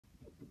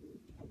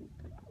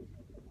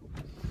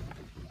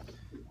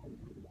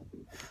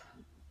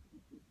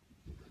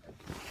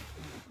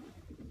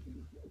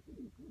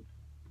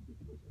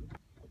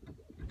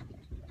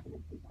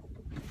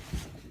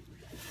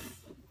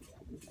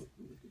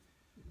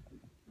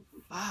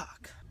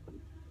Fuck.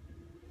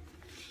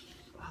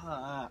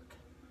 Fuck.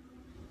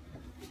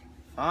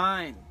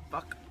 Fine.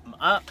 Fuck. I'm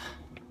up.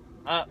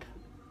 Up.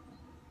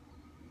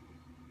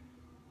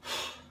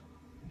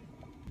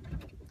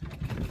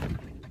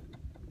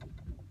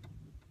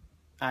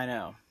 I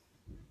know.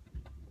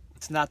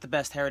 It's not the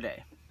best hair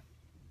day.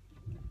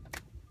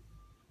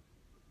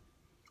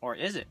 Or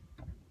is it?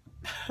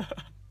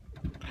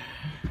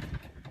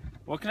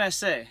 What can I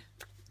say?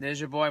 There's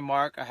your boy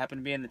Mark. I happen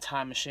to be in the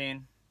time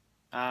machine.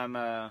 I'm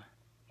a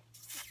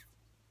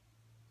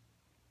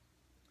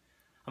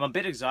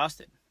bit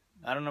exhausted.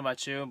 I don't know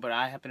about you, but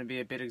I happen to be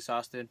a bit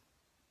exhausted.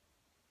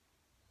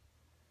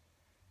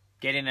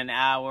 Getting an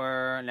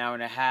hour and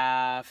a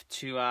half,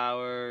 2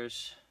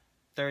 hours,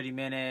 30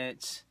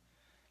 minutes,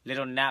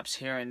 little naps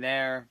here and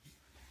there.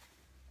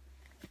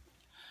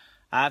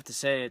 I have to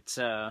say it's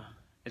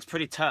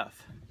pretty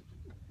tough.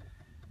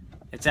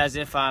 It's as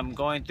if I'm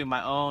going through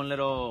my own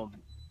little,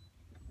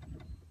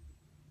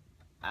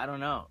 I don't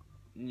know,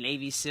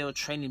 Navy SEAL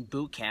training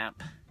boot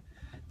camp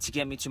to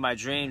get me to my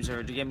dreams,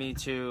 or to get me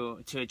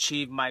to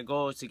achieve my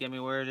goals, to get me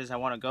where it is I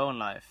want to go in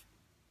life.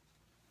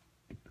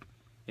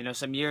 You know,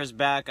 some years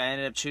back, I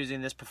ended up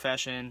choosing this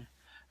profession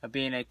of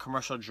being a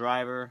commercial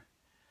driver,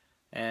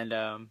 and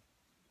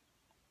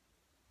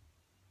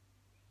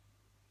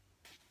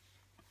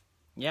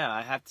yeah,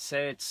 I have to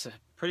say it's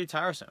pretty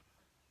tiresome.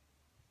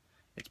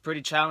 It's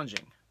pretty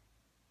challenging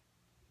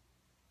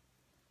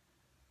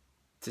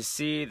to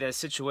see the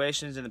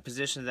situations and the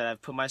positions that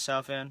I've put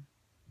myself in.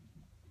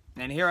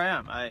 And here I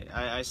am.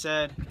 I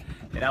said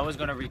that I was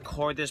going to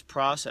record this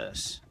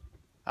process.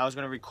 I was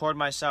going to record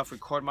myself,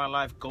 record my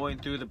life going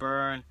through the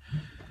burn,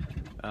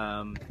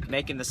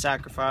 making the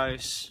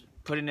sacrifice,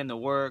 putting in the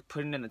work,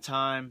 putting in the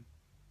time.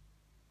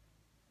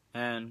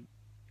 And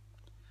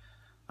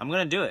I'm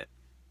going to do it.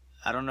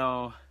 I don't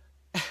know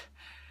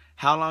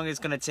how long it's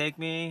going to take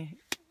me.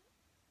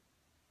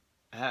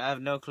 I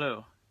have no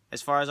clue.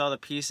 As far as all the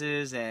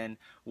pieces and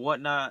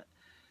whatnot,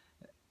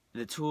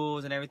 the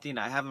tools and everything,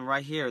 I have them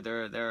right here.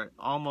 They're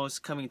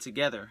almost coming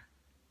together.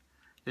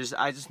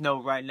 I just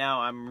know right now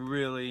I'm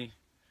really,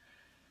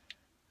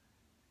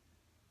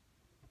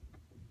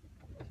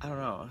 I don't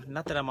know,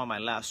 not that I'm on my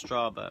last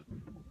straw, but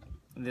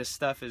this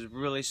stuff is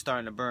really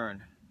starting to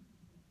burn.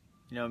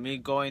 You know, me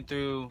going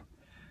through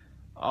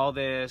all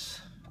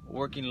this,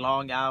 working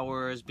long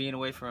hours, being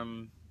away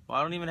from, well,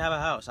 I don't even have a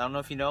house. I don't know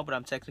if you know, but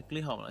I'm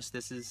technically homeless.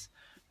 This is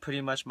pretty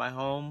much my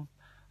home,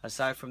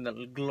 aside from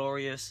the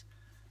glorious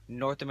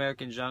North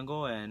American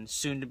jungle and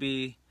soon to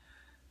be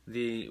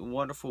the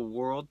wonderful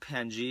world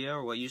Pangea,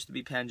 or what used to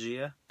be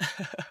Pangea.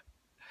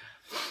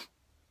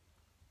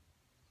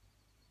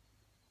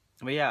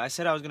 But yeah, I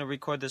said I was going to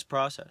record this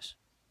process,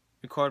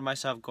 record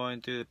myself going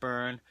through the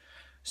burn,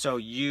 so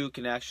you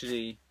can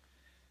actually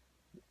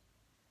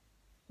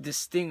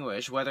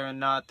distinguish whether or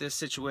not this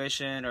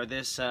situation or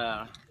this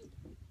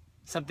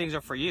some things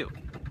are for you,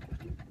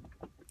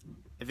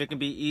 if it can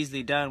be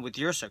easily done with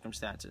your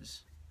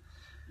circumstances.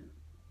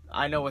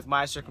 I know with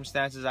my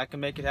circumstances I can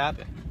make it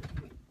happen.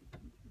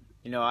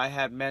 You know, I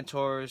had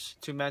mentors,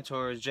 2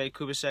 mentors, Jay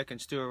Kubasek and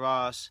Stuart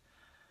Ross.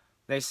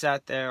 I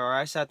sat there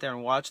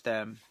and watched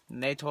them,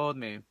 and they told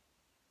me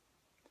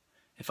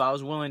if I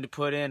was willing to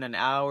put in an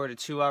hour to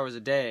 2 hours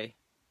a day,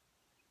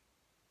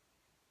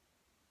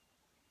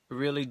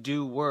 really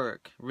do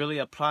work, really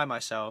apply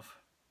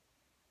myself,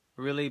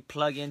 really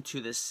plug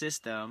into the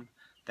system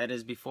that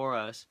is before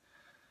us,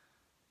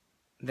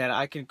 that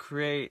I can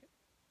create,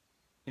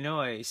 you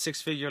know, a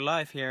 6-figure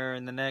life here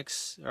in the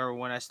next, or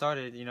when I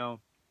started, you know,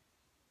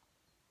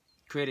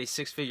 create a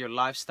 6-figure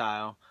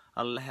lifestyle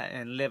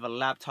and live a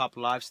laptop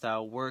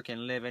lifestyle, work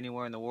and live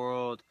anywhere in the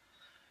world,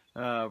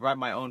 write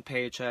my own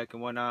paycheck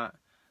and whatnot,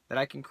 that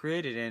I can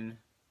create it in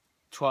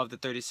 12 to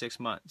 36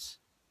 months.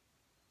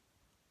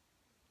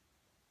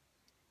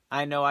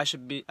 I know I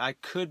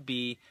could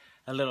be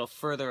a little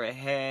further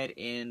ahead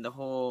in the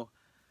whole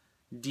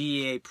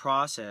DEA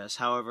process.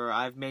 However,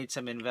 I've made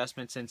some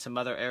investments in some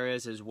other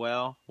areas as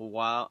well,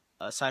 while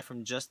aside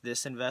from just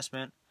this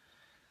investment.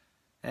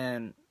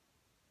 And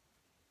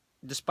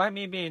despite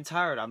me being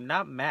tired, I'm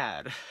not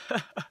mad.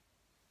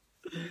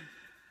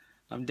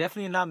 I'm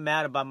definitely not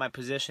mad about my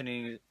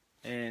positioning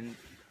in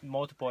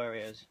multiple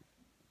areas.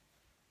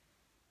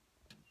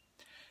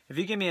 If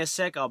you give me a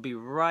sec, I'll be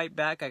right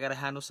back. I gotta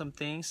handle some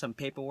things, some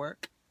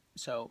paperwork.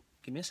 So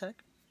give me a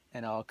sec,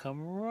 and I'll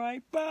come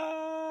right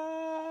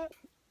back.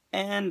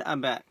 And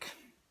I'm back.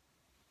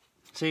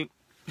 See,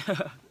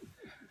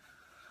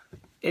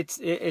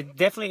 it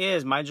definitely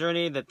is my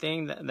journey.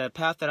 The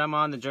path that I'm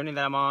on, the journey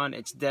that I'm on,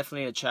 it's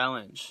definitely a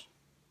challenge.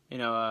 You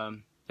know,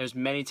 there's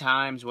many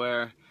times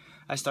where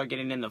I start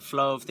getting in the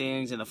flow of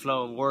things, in the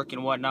flow of work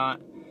and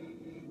whatnot,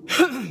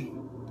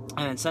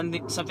 and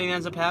something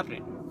ends up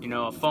happening. You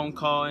know, a phone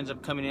call ends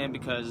up coming in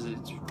because it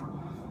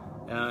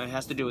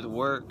has to do with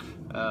work.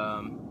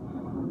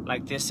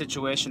 Like this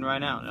situation right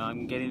now.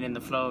 I'm getting in the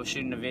flow of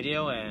shooting a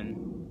video,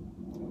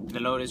 and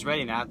the load is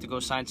ready, and I have to go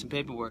sign some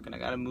paperwork, and I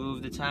got to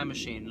move the time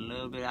machine a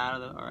little bit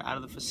out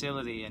of the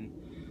facility, and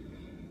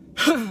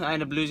I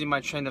end up losing my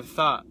train of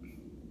thought.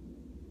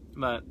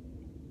 But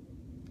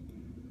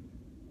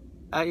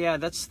yeah,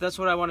 that's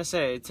what I want to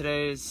say.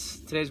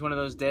 Today's one of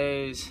those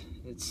days.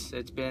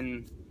 It's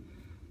been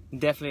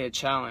definitely a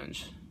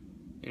challenge.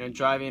 You know,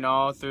 driving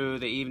all through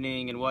the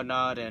evening and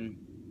whatnot, and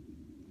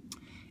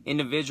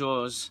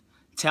individuals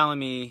telling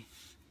me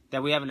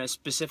that we have a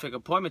specific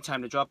appointment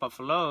time to drop off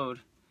a load,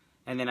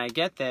 and then I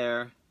get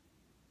there,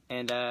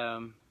 and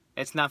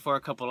it's not for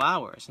a couple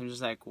hours. I'm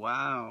just like,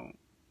 wow.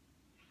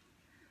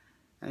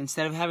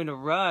 Instead of having to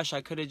rush,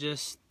 I could have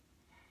just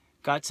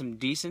got some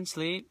decent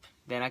sleep.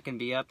 Then I can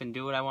be up and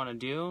do what I want to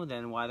do.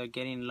 Then while they're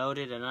getting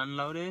loaded and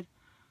unloaded,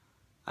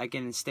 I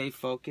can stay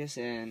focused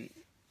and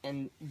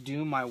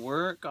do my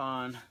work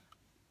on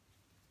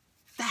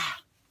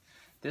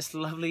this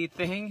lovely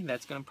thing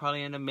that's going to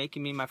probably end up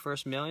making me my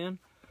first million.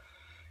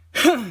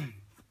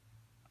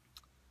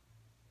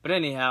 But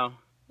anyhow,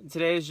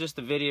 today is just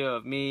a video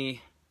of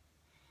me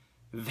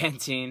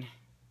venting,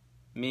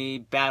 me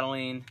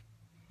battling,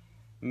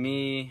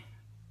 me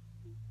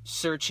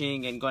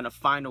searching and going to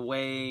find a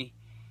way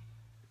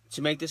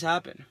to make this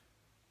happen.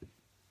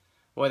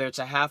 Whether it's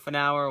a half an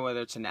hour,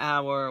 whether it's an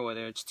hour,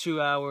 whether it's 2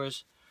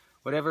 hours,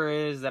 whatever it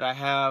is that I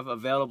have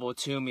available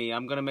to me,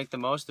 I'm going to make the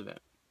most of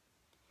it.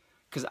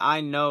 Because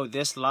I know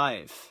this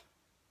life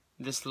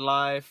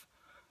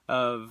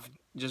of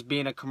just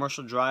being a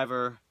commercial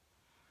driver,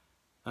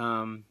 what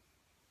am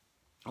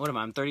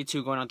I? I'm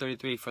 32 going on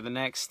 33 for the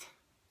next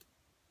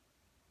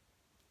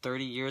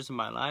 30 years of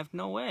my life?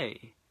 No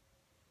way.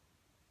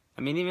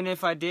 I mean, even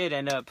if I did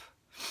end up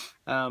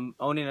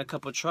owning a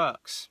couple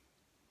trucks,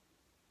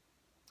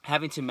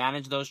 having to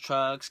manage those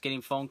trucks,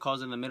 getting phone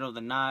calls in the middle of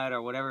the night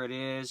or whatever it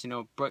is, you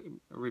know,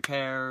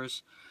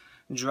 repairs,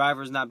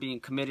 drivers not being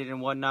committed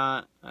and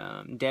whatnot,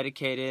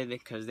 dedicated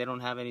because they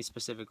don't have any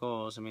specific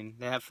goals. I mean,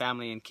 they have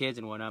family and kids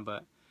and whatnot,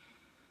 but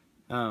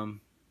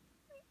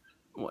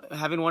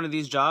having one of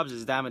these jobs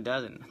is a dime a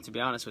dozen, to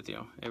be honest with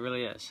you. It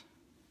really is.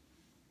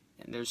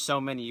 And there's so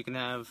many you can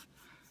have.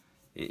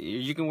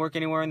 You can work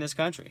anywhere in this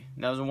country.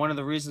 That was one of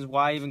the reasons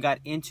why I even got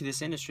into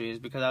this industry, is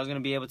because I was going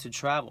to be able to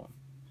travel.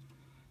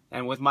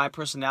 And with my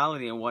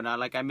personality and whatnot,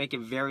 like, I make it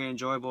very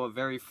enjoyable,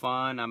 very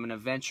fun. I'm an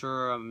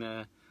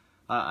adventurer.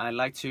 I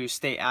like to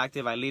stay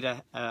active. I lead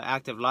a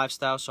active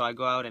lifestyle, so I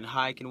go out and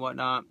hike and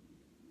whatnot,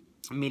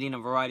 meeting a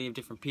variety of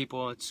different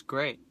people. It's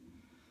great.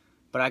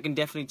 But I can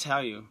definitely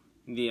tell you,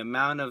 the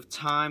amount of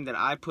time that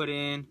I put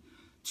in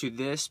to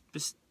this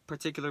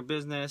particular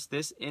business,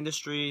 this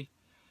industry,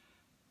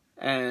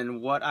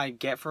 and what I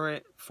get for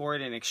it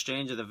in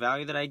exchange of the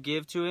value that I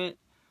give to it,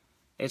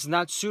 it's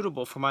not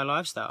suitable for my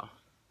lifestyle.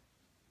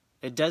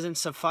 It doesn't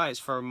suffice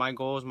for my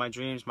goals, my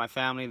dreams, my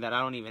family that I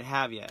don't even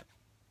have yet.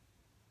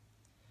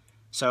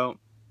 So,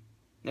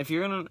 if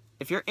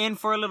you're in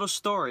for a little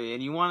story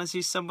and you want to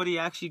see somebody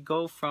actually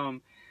go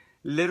from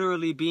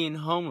literally being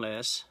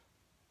homeless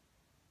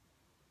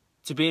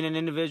to being an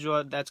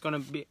individual that's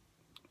going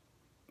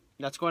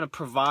to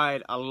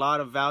provide a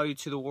lot of value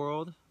to the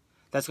world,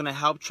 that's going to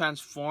help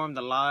transform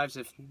the lives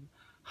of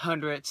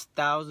hundreds,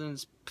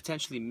 thousands,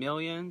 potentially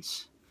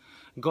millions,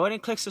 go ahead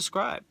and click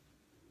subscribe.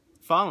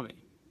 Follow me.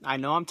 I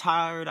know I'm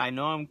tired. I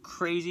know I'm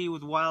crazy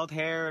with wild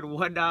hair and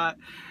whatnot.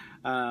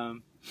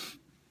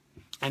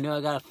 I know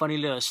I got a funny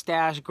little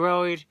stash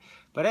growing.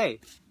 But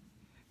hey,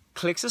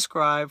 click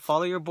subscribe,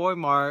 follow your boy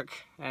Mark,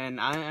 and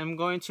I'm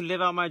going to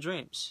live out my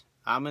dreams.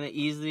 I'm going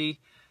to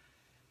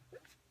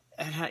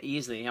I'm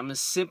going to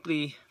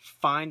simply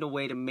find a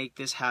way to make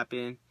this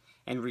happen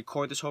and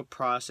record this whole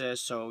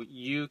process so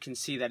you can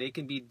see that it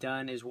can be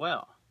done as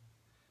well.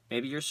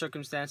 Maybe your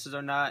circumstances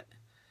are not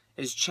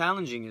as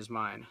challenging as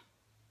mine.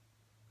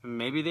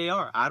 Maybe they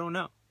are. I don't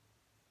know.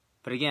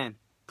 But again,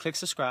 click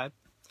subscribe,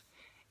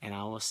 and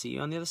I will see you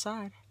on the other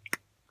side.